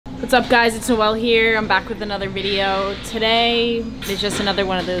What's up guys, it's Noelle here. I'm back with another video. Today is just another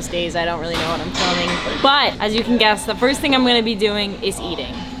one of those days I don't really know what I'm filming. But as you can guess, the first thing I'm gonna be doing is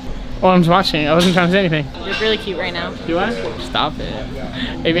eating. Oh, I'm just watching. I wasn't trying to say anything. You're really cute right now. Do I? Stop it.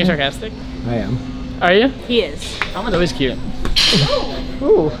 Are you being sarcastic? I am. Are you? He is. Almost always cute.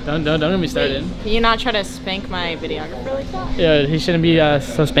 Ooh. Don't get me started. Can you not try to spank my videographer like that? Yeah, he shouldn't be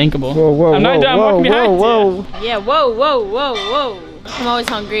so spankable. Whoa, whoa, I'm not whoa, done. I'm walking behind you. Yeah, whoa. I'm always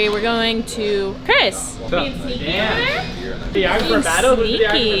hungry. We're going to Chris. Being sneaky over there? For battle? Who's the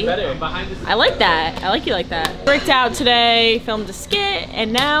Sneaky. better? I like that. I like you like that. Worked out today, filmed a skit,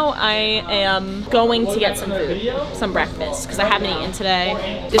 and now I am going to get some food, some breakfast, because I haven't eaten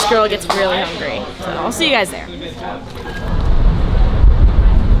today. This girl gets really hungry, so I'll see you guys there.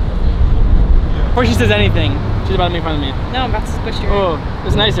 Before she says anything, she's about to make fun of me. No, I'm about to squish your. Oh,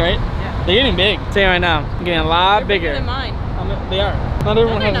 it's nice, right? Yeah. They're getting big. I'm saying right now, I'm getting a lot bigger. They're mine. They are. Not No,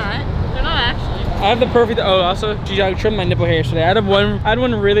 everyone they're has. not. They're not actually. I have the perfect. Oh, also, I trimmed my nipple hair yesterday. I had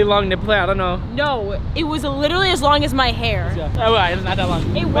one really long nipple hair. I don't know. No, it was literally as long as my hair. Yeah. Oh, well, it's not that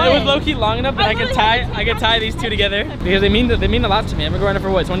long. It But it was was. low key long enough that I could tie these two together because they mean a lot to me. I've been growing up for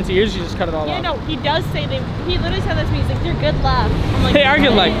what, 22 years. You just cut it all Yeah, off. no, he does say they. He literally said that to me. He's like, "They're good luck." I'm like, They are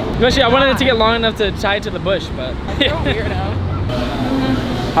good "What?" luck. Especially, I wanted it to get long enough to tie it to the bush, but. You're a weirdo.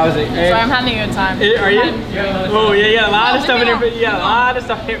 How is it? So I'm having a good time. Are you? Oh yeah, yeah, a lot of Oh, stuff in your look face. Yeah, a lot of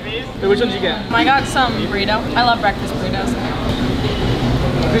stuff in your face. Wait, which one did you get? I got some burrito. I love breakfast burritos.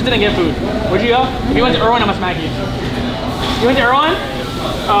 Chris didn't get food. Where'd you go? If you went to Irwin, I must smack you. You went to Irwin?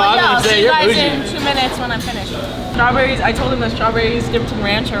 Oh, But yeah, I'll see you guys bougie. in 2 minutes when I'm finished. Strawberries, I told him the strawberries dipped in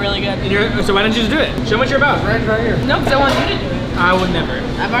ranch are really good. So why don't you just do it? Show me what you're about. Right here. No, because I want you to do it. I would never.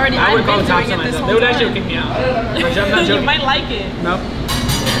 I would call been the cops doing on it this myself. whole They would time. actually kick me out. Like, I'm not You joking. might like it. No.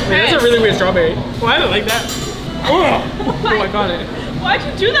 Wait, that's a really weird strawberry. Why do I like that? Oh, I got it. Why'd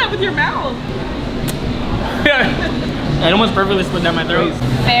you do that with your mouth? It almost perfectly split down my throat.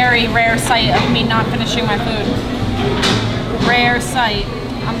 Very rare sight of me not finishing my food. Rare sight.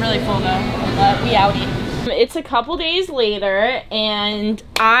 I'm really full though, but we outie. It's a couple days later and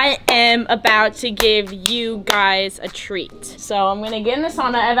I am about to give you guys a treat. So I'm gonna get in the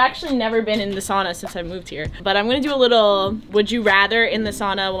sauna. I've actually never been in the sauna since I moved here, but I'm gonna do a little would you rather in the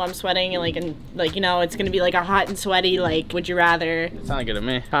sauna while I'm sweating and like you know, it's gonna be like a hot and sweaty like would you rather. It sounded good to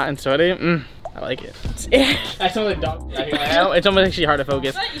me. Hot and sweaty. I like it. I sound like dog. It's almost actually hard to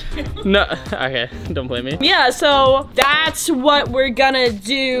focus. No, okay, don't blame me. Yeah, so that's what we're gonna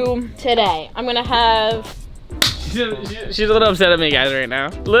do today. I'm gonna have. She's a little upset at me, guys, right now.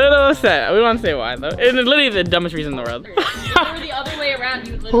 Little upset. We won't say why though. It's literally the dumbest reason in the world. If it were the other way around,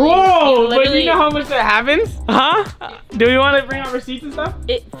 you would literally. Whoa! But you know how much that happens? Huh? Do we want to bring out receipts and stuff?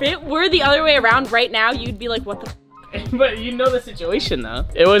 If it were the other way around right now, you'd be like, what the. But you know the situation though.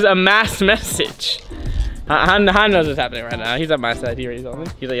 It was a mass message. Han knows what's happening right now. He's on my side. He already told me.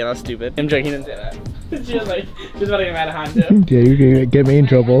 He's like, yeah, that's stupid. I'm joking. He didn't say that. She was like, she's about to get mad at Han too. Yeah, you're gonna get me in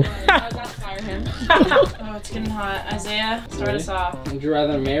trouble. I was about to fire him. Oh, it's getting hot. Isaiah, start us off. Would you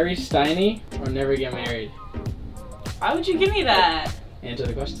rather marry Steiny or never get married? Why would you give me that? Answer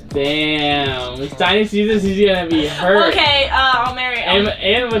the question. Damn. When Steiny sees this, he's gonna be hurt. Okay, I'll marry.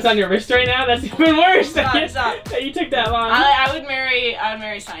 And what's on your wrist right now? That's even worse. Stop. You took that long. I would marry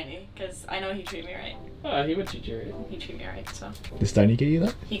Steiny because I know he'd treat me right. Oh, he would treat you right. He'd treat me right, so. Did Steiny get you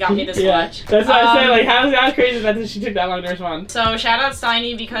that? He got me this Yeah, watch. that's what I say. Like, how crazy is that she took that long to respond? So shout out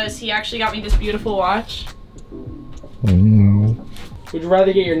Steiny because he actually got me this beautiful watch. Would you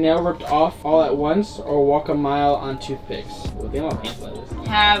rather get your nail ripped off all at once or walk a mile on toothpicks? Well, think about how painful that is.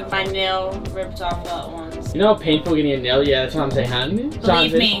 Have my nail ripped off all at once. You know how painful getting a nail? Yeah, that's what I'm saying.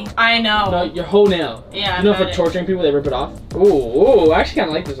 Believe me, I know. No, your whole nail. Yeah, you know, for torturing people, they rip it off. Ooh, I actually kind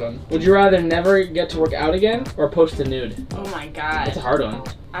of like this one. Would you rather never get to work out again or post a nude? Oh my god. That's a hard one.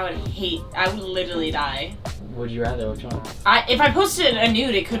 I would literally die. Would you rather? Which one? If I posted a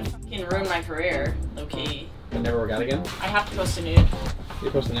nude, it could fucking ruin my career. Okay. But never work out again? I have to post a nude. You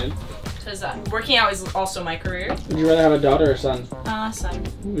post a nude? Because working out is also my career. Would you rather have a daughter or son? Son.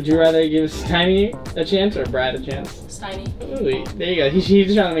 Would you rather give Steiny a chance or Brad a chance? Steiny. Ooh, there you go. He's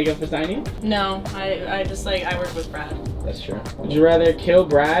just trying to make up for Steiny? No, I just like, I work with Brad. That's true. Would you rather kill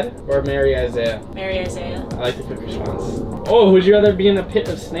Brad or marry Isaiah? Marry Isaiah. I like the quick response. Oh, would you rather be in a pit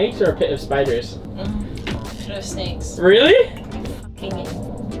of snakes or a pit of spiders? Pit of snakes. Really? I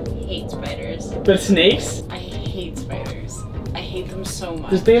fucking hate spiders. But snakes? I hate spiders. I hate them so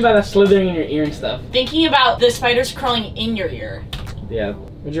much. Just think about that slithering in your ear and stuff. Thinking about the spiders crawling in your ear. Yeah.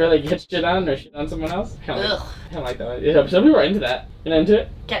 Would you rather get shit on or shit on someone else? I Ugh. don't like that one. Yeah, some people are into that. You're not into it?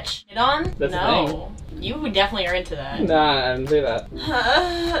 Get shit on? That's no. You definitely are into that. Nah, I didn't say that.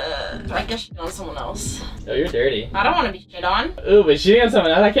 I guess shit on someone else. Oh, you're dirty. I don't want to be shit on. Ooh, but shitting on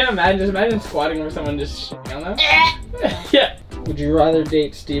someone else, I can't imagine. Just imagine squatting over someone just shitting on them. Yeah. Would you rather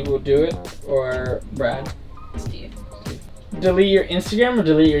date Steve will do it or Brad? Steve. Delete your Instagram or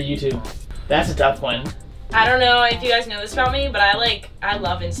delete your YouTube? That's a tough one. I don't know if you guys know this about me, but I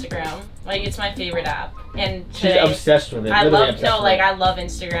love Instagram. Like, it's my favorite app. And today, she's obsessed with it. I love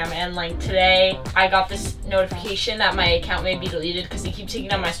Instagram. And like today I got this notification that my account may be deleted because they keep taking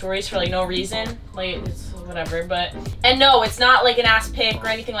down my stories for like no reason. Like, it's whatever, but and no, it's not like an ass pic or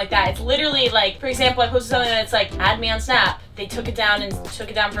anything like that. It's literally like, for example, I posted something that's like, add me on Snap. They took it down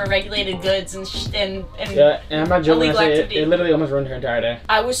for regulated goods and yeah, and I'm not joking when I say activity. It literally almost ruined her entire day.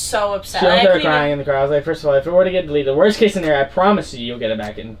 I was so upset. She started crying in the car. I was like, first of all, if it were to get deleted, the worst case scenario, I promise you, you'll get it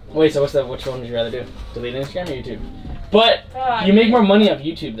back in. Wait, so which one would you rather do? Delete Instagram or YouTube? But you make more money off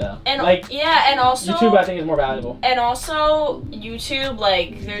YouTube though. And like, yeah, and also YouTube I think is more valuable. And also YouTube,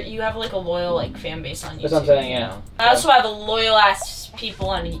 like you have like a loyal like fan base on YouTube. That's what I'm saying, yeah. I also have a loyal ass people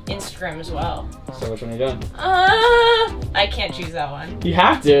on Instagram as well. So which one are you doing? I can't choose that one. You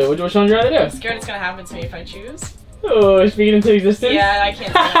have to. Which one would you rather do? I'm scared it's gonna happen to me if I choose. Oh, speaking into existence? Yeah, I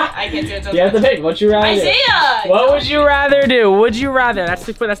can't do it. I can't do it. You have to pick. What you rather Isaiah! do? What would you rather do? Would you rather? That's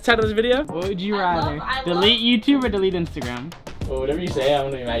the title of this video. What would you rather? Delete YouTube or delete Instagram? Well, whatever you say, I'm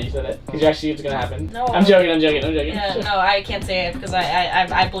gonna be mad you said it. Because you actually it's gonna happen. No. I'm joking. Yeah, no, I can't say it because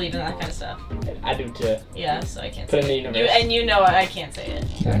I believe in that kind of stuff. I do too. Yeah, so I can't Put say it in the it. universe. And you know I can't say it.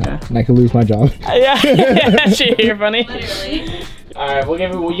 Yeah, and I could lose my job. Yeah. Shit, you're funny. Literally. Alright,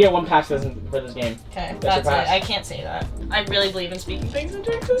 we'll get one pass for this game. Okay, that's it. I can't say that. I really believe in speaking things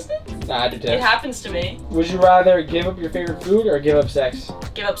into existence. Nah, I do too. It happens to me. Would you rather give up your favorite food or give up sex?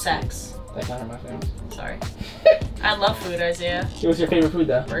 Give up sex. That's not my feelings. Sorry. I love food, Isaiah. What's your favorite food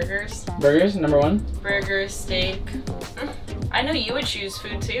though? Burgers. Burgers, number one? Burgers, steak. I know you would choose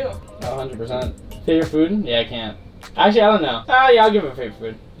food too. Oh, 100%. Favorite food? Yeah, I can't. Actually, I don't know. Yeah, I'll give it a favorite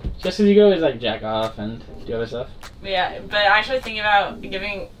food. Just because you can always like jack off and do other stuff. Yeah, but actually thinking about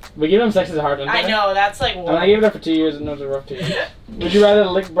giving... But giving him sex is a hard one. I know, that's like... And I gave it up for 2 years and it was a rough 2 years. Would you rather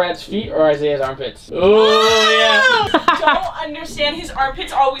lick Brad's feet or Isaiah's armpits? Oh, yeah. Don't understand. His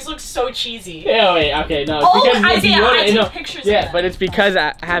armpits always look so cheesy. Yeah, wait, okay, no. It's because Isaiah, I take no. pictures Yeah, of that. but it's because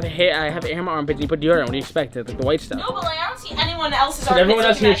I have hair in my armpits and you put deodorant. What do you expect? Like the white stuff. No, but like I don't see anyone else's Because armpits everyone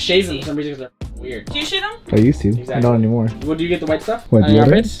else looking here that shaves them cheesy. for some reason because they're weird. Do you shave them? I used to. Exactly. Not anymore. Well, do you get the white stuff? What, on your deodorant?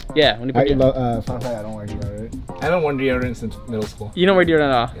 armpits? Yeah, when you put Fun fact, I don't wear deodorant. I haven't worn deodorant since middle school. You don't wear deodorant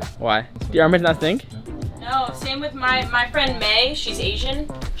at all? Yeah. Why? Do your armpits not stink? No, same with my friend May. She's Asian.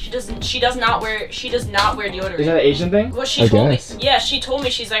 She does not wear deodorant. Is that an Asian thing? Well, she I told guess. me. Yeah, she told me.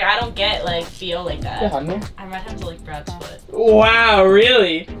 She's like, I don't get like feel like that. Yeah, hot in there. I might have to lick Brad's foot. Wow,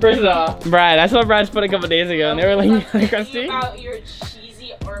 really? First of all, Brad, I saw Brad's foot a couple days ago and they were like crusty. About your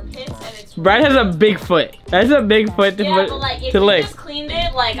cheesy armpits and it's. Brad has a big foot. That's a big foot to, Yeah, but like if to you lick. just cleaned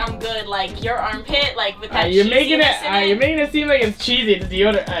it, like I'm good. Like your armpit, like with that. You're making cheesiness in you're making it seem like it's cheesy. It's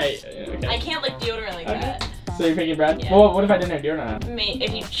deodorant. Okay. I can't lick deodorant like that. So you're picking Brad? Yeah. Well, what if I didn't have deodorant on?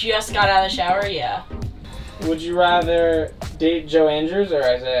 If you just got out of the shower, yeah. Would you rather date Joe Andrews or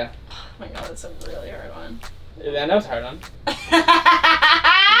Isaiah? Oh my god, that's a really hard one. I know it's a hard one.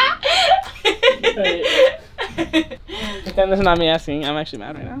 Pretend that's not me asking. I'm actually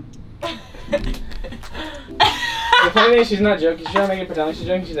mad right now. The funny thing is she's not joking. She's trying to make it pretend like she's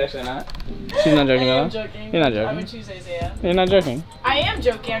joking. She's actually not. She's not joking I at all. am joking. You're not I joking. would choose Isaiah. You're not joking. I am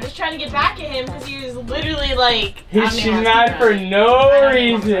joking. I'm just trying to get back at him because he was literally like. She's mad for no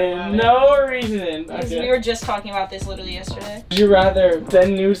reason. No reason. Because Okay. we were just talking about this literally yesterday. Would you rather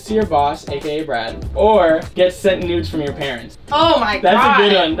send nudes to your boss, aka Brad, or get sent nudes from your parents? Oh my god. That's a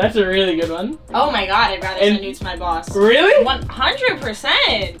good one. That's a really good one. Oh my god, I'd rather send nudes to my boss. Really?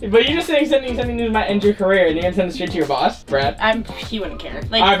 100%. But you're just saying sending nudes might end your career, and you're gonna send it straight to your boss, Brad. He wouldn't care.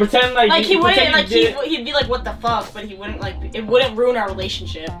 Like, I pretend like he wouldn't pretend like you did he'd be like, what the fuck, but he wouldn't like it wouldn't ruin our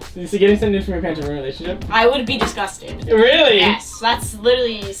relationship. it. So getting sent nudes from your parents in a relationship? I would be disgusted. Really? Yes, that's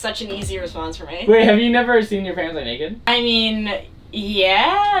literally such an easy response for me. Wait, have you never seen your parents like naked? I mean,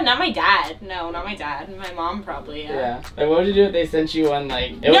 yeah, not my dad. No, not my dad. My mom probably. Yeah. Like, what would you do if they sent you one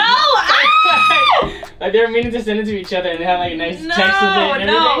like? No! Like they were meaning to send it to each other and they had like a nice text with it and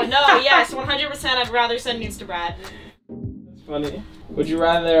everything. No, yes, 100%. I'd rather send nudes to Brad. That's funny. Would you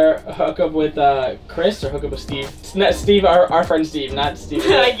rather hook up with Chris or hook up with Steve? Not Steve, our friend Steve, not Steve.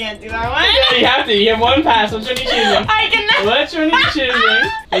 I can't do that one. Yeah, you have to. You have one pass. Which one are you choosing? I cannot. Which one are you choosing?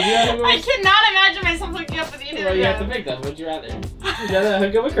 Would you rather go I with... cannot imagine myself hooking up with either Well, of you them. have to pick them. Would you rather? Would you rather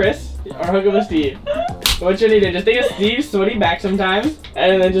hook up with Chris or hook up with Steve? What you need to just think of Steve sweaty back sometimes,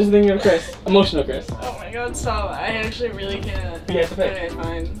 and then just think of Chris, emotional Chris. Oh my my god, stop. I actually really can't. You have to pick. Okay,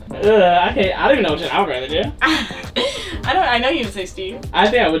 fine. Okay, I don't even know which one I would rather do. I know you would say Steve. I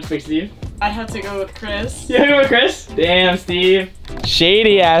think I would pick Steve. I'd have to go with Chris. You go with Chris? Damn, Steve.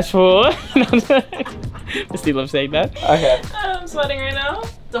 Shady ass fool. Steve loves saying that. Okay. I'm sweating right now.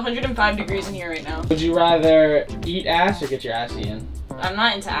 It's 105 degrees in here right now. Would you rather eat ass or get your ass eaten? I'm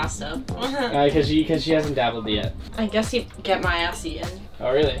not into ass though. Because she hasn't dabbled yet. I guess you'd get my ass eaten.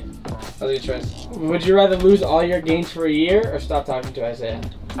 Oh, really? That's a good choice. Would you rather lose all your gains for a year or stop talking to Isaiah?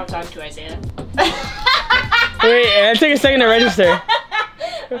 I'm talking to Isaiah. Wait, it took a second to register.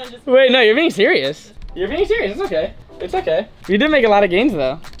 Wait, no, you're being serious. You're being serious. It's okay. It's okay. You did make a lot of gains,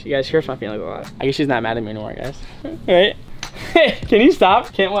 though. You guys hurt my feelings a lot. I guess she's not mad at me anymore, guys. Right? Hey, can you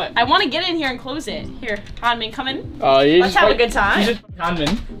stop? Can't what? I want to get in here and close it. Here, Hanmin, come in. Oh, you Let's have a good time. You just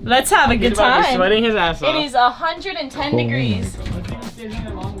Hanmin. Let's have a good time. He's sweating his ass off. It is 110 degrees. Let's stay here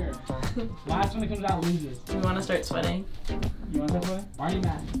longer. Last one that comes out loses. You want to start sweating? You want to start sweating? Why are you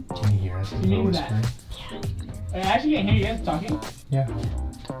mad? Can you hear us? You mean that? Yeah. I actually can't hear you guys talking. Yeah.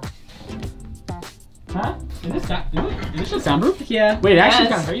 Huh? Is this just soundproof? Yeah. Wait, it actually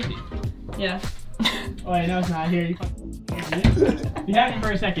Yes. sounds crazy. Yeah. Oh wait, no, it's not. Here, you had me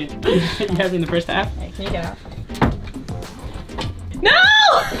for a second. You had me in the first half. Hey, can you get out? No!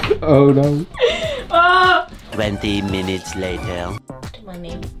 Oh no. Oh! 20 minutes later. 20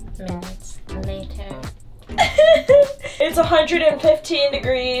 minutes later. It's 115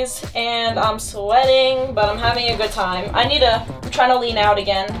 degrees and I'm sweating, but I'm having a good time. I'm trying to lean out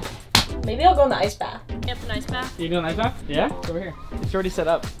again. Maybe I'll go in the ice bath. Yep, an ice bath. You going ice bath? Yeah? It's over here. It's already set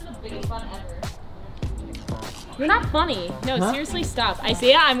up. That's the biggest fun ever. You're not funny. No, seriously, stop.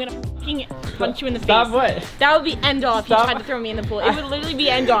 Isaiah, I'm gonna fucking punch you in the face. Stop what? That would be end all if you Stop. tried to throw me in the pool. It would literally be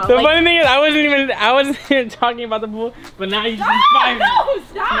end all. The funny thing is, I wasn't even talking about the pool, but now you just inspired me. No,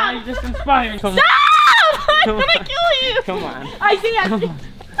 stop! Now you just inspired me. Come Stop! I'm Come gonna on. kill you! Come on. Isaiah, Come on.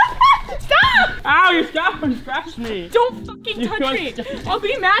 stop! Ow, you scratched me. Don't fucking You touch wanna me! scratch- I'll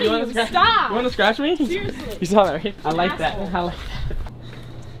be mad You at wanna you. scratch- Stop! You want to scratch me? Seriously. You saw that, right? I like that. Asshole.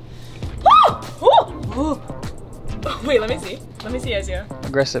 I like Wait, let me see. Let me see, Isaiah. that.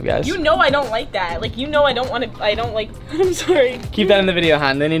 Aggressive, guys. You know I don't like that. Like, you know I don't want to, I don't like, I'm sorry. Keep that in the video,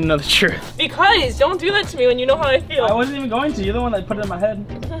 Han. They need to know the truth. Because, don't do that to me when you know how I feel. I wasn't even going to. You're the one that put it in my head.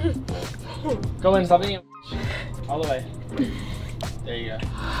 Go in. Stop being all the way. There you go.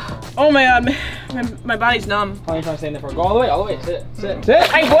 Oh my god, my body's numb. How many times staying there for? Go all the way. All the way. Sit. Sit.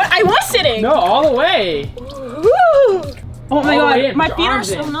 Sit. I was sitting. No, all the way. Woo. Oh my All the way god, in. my Put feet your are arms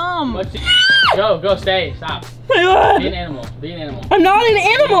so in. numb. Let's see. Go. Stay. Stop. My god. Be an animal. Be an animal. I'm not an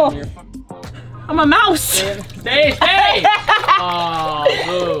animal. You're I'm a mouse. Stay. Oh,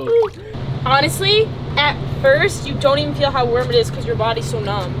 boo. Honestly, at first, you don't even feel how warm it is because your body's so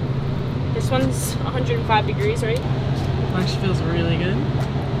numb. This one's 105 degrees, right? Actually feels really good.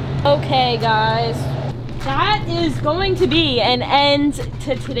 Okay, guys. That is going to be an end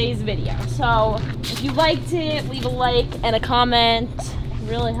to today's video. So, if you liked it, leave a like and a comment. It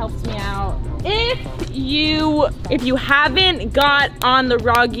really helps me out. If you haven't got on the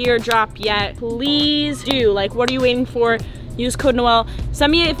raw gear drop yet, please do. Like, what are you waiting for? Use code Noelle.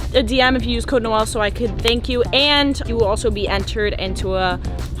 Send me a DM if you use code Noelle so I could thank you, and you will also be entered into a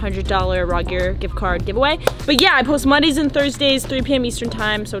 $100 raw gear gift card giveaway. But yeah, I post Mondays and Thursdays, 3 p.m. Eastern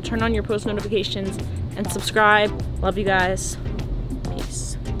time, so turn on your post notifications and subscribe. Love you guys.